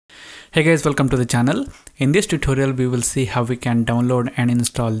Hey guys, welcome to the channel. In this tutorial we will see how we can download and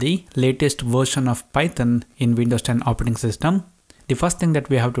install the latest version of Python in Windows 10 operating system. The first thing that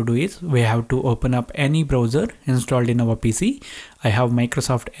we have to do is we have to open up any browser installed in our PC. I have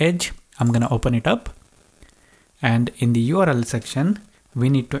Microsoft Edge. I'm gonna open it up, and in the URL section we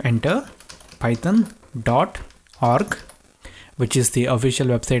need to enter python.org, which is the official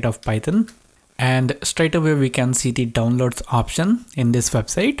website of Python. And straight away we can see the downloads option in this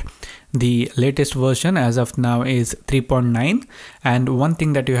website. The latest version as of now is 3.9, and one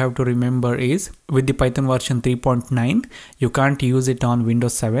thing that you have to remember is with the Python version 3.9 you can't use it on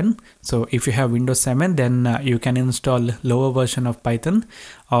Windows 7. So if you have Windows 7 then you can install lower version of Python,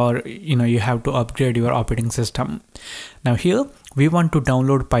 or you have to upgrade your operating system. Now here we want to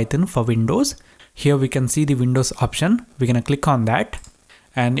download Python for Windows. Here we can see the Windows option. We're gonna click on that,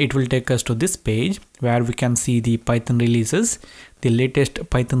 and it will take us to this page where we can see the Python releases. The latest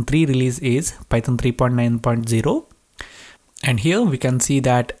Python 3 release is Python 3.9.0, and here we can see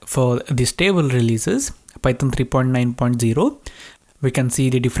that for the stable releases Python 3.9.0 we can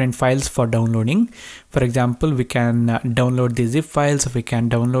see the different files for downloading. For example, we can download the zip files, we can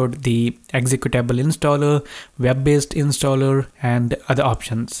download the executable installer, web-based installer, and other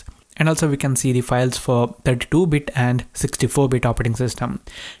options. And also we can see the files for 32-bit and 64-bit operating system.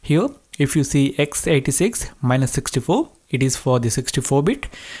 Here if you see x86 minus 64, it is for the 64-bit,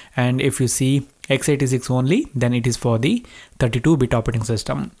 and if you see x86 only, then it is for the 32-bit operating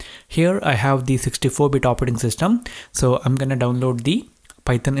system. Here I have the 64-bit operating system, so I'm gonna download the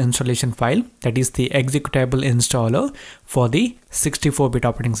Python installation file, that is the executable installer for the 64-bit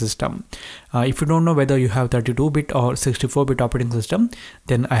operating system. If you don't know whether you have 32-bit or 64-bit operating system,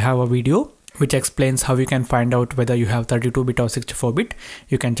 then I have a video which explains how you can find out whether you have 32-bit or 64-bit.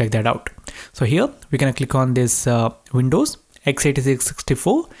 You can check that out. So here we're gonna click on this Windows x86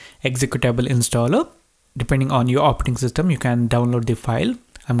 64 executable installer. Depending on your operating system you can download the file.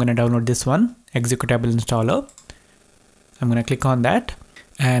 I'm gonna download this one, executable installer. I'm gonna click on that,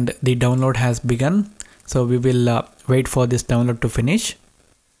 and the download has begun. So we will wait for this download to finish.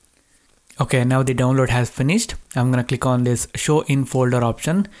 Okay, now the download has finished. I'm gonna click on this show in folder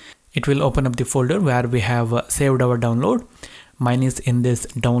option. It will open up the folder where we have saved our download. Mine is in this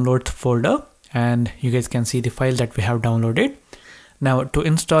downloads folder, and you guys can see the file that we have downloaded. Now to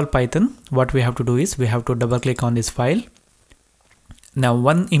install Python, what we have to do is we have to double click on this file. Now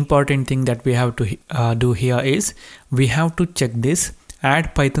one important thing that we have to do here is we have to check this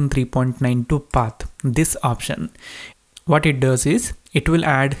add Python 3.9 to path, this option. What it does is it will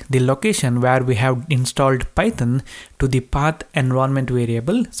add the location where we have installed Python to the path environment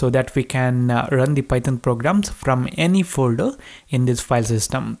variable, so that we can run the Python programs from any folder in this file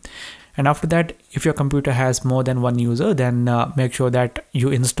system. And after that, if your computer has more than one user, then make sure that you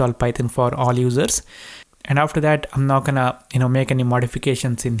install Python for all users. And after that, I'm not gonna make any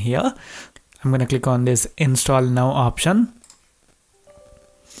modifications in here. I'm gonna click on this install now option,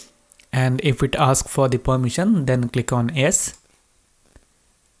 and if it asks for the permission, then click on yes.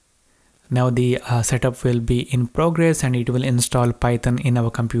 Now the setup will be in progress and it will install Python in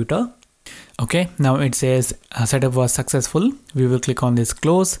our computer. Okay, now it says setup was successful. We will click on this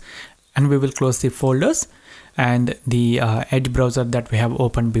close, and we will close the folders and the Edge browser that we have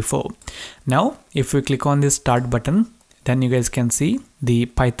opened before. Now if we click on this start button, then you guys can see the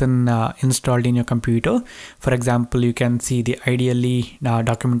Python installed in your computer. For example, you can see the IDLE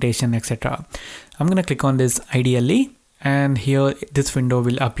documentation, etc. I'm gonna click on this IDLE, and here this window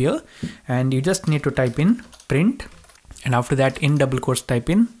will appear, and you just need to type in print, and after that in double quotes type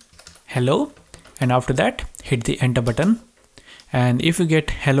in hello, and after that hit the enter button. And if you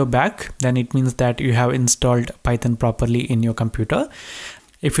get hello back, then it means that you have installed Python properly in your computer.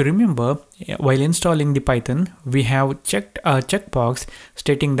 If you remember, while installing the Python, we have checked a checkbox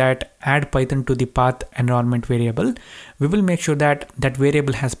stating that add Python to the path environment variable. We will make sure that that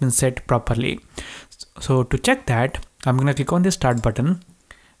variable has been set properly. So to check that, I'm gonna click on the start button,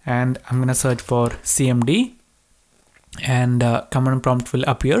 and I'm gonna search for cmd, and command prompt will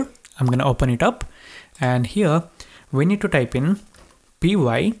appear. I'm gonna open it up, and here we need to type in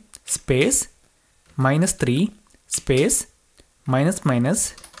py space -3 space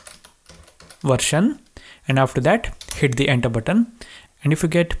 -- version, and after that hit the enter button. And if you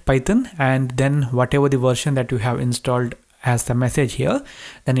get Python and then whatever the version that you have installed as the message here,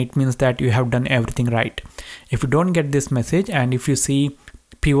 then it means that you have done everything right. If you don't get this message, and if you see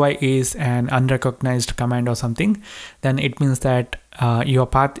py is an unrecognized command or something, then it means that your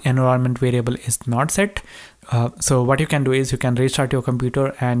path environment variable is not set. So what you can do is you can restart your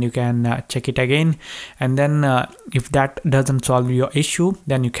computer and you can check it again, and then if that doesn't solve your issue,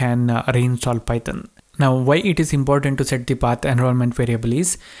 then you can reinstall Python. Now, why it is important to set the path enrollment variable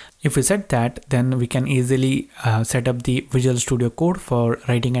is, if we set that, then we can easily set up the Visual Studio Code for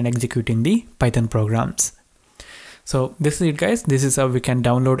writing and executing the Python programs. So this is it, guys. This is how we can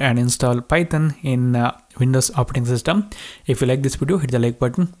download and install Python in Windows operating system. If you like this video, hit the like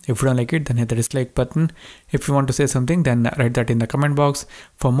button. If you don't like it, then hit the dislike button. If you want to say something, then write that in the comment box.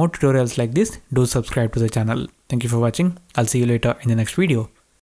 For more tutorials like this, do subscribe to the channel. Thank you for watching. I'll see you later in the next video.